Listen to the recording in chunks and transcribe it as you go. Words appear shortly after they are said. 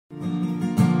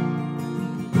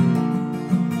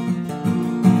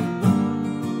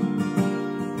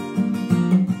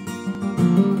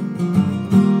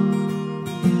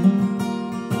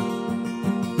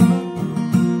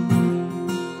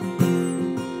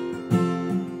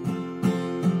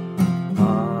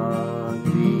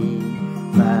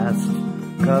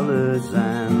colors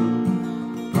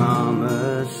and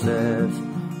promises.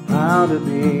 How to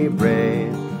be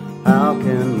brave, how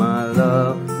can my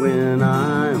love when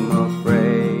I'm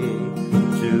afraid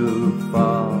to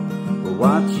fall?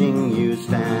 Watching you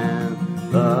stand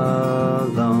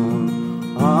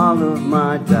alone, all of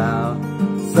my doubt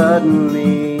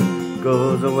suddenly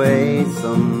goes away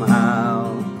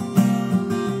somehow.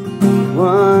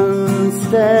 One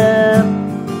step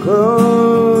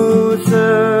closer,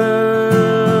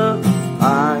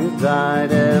 I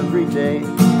died every day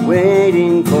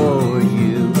waiting for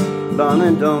you.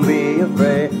 Darling, don't be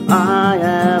afraid, I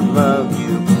have loved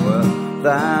you for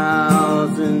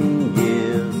 1,000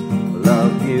 years.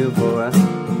 Love you for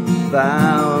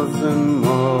 1,000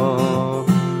 more.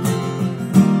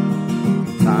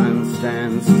 Time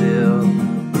stands still,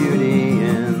 beauty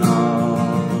in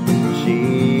all she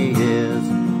is.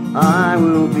 I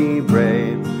will be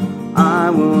brave, I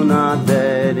will not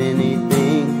let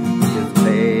anything just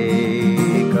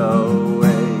take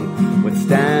away what's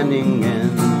standing in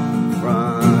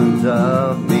front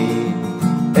of me.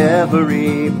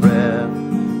 Every breath,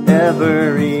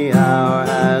 every hour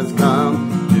has come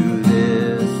to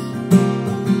this.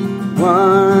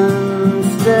 One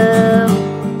step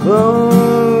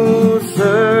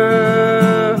closer,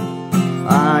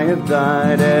 I have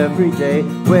died every day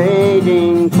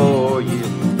waiting for you.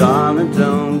 Darling,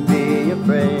 don't be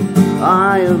afraid,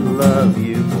 I have loved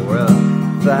you for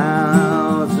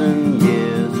 1,000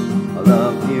 years. I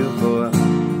love you for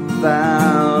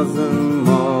 1,000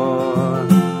 more.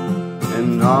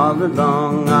 And all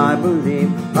along I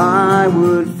believe I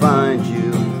would find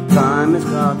you. Time has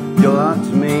brought your heart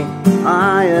to me.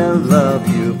 I have loved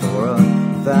you for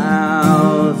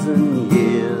 1,000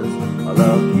 years. I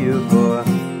love you for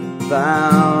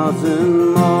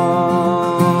 1,000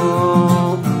 more.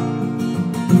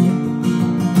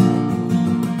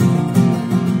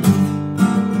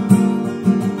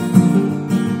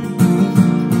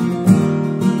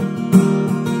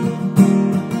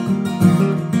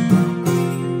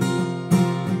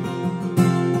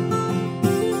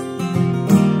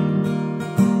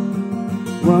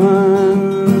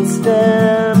 One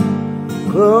step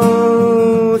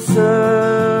closer,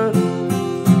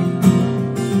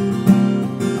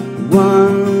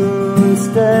 one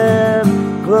step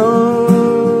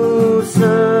closer.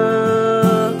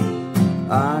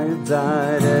 I've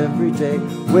died every day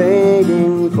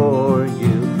waiting for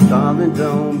you. Darling,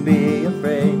 don't be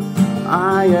afraid,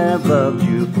 I have loved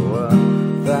you for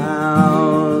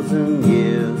 1,000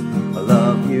 years. I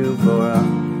love you for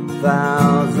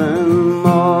 1,000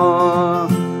 more.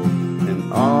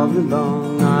 And all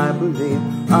along I believe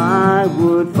I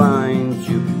would find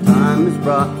you. Time has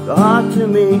brought the heart to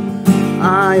me.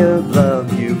 I have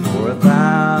loved you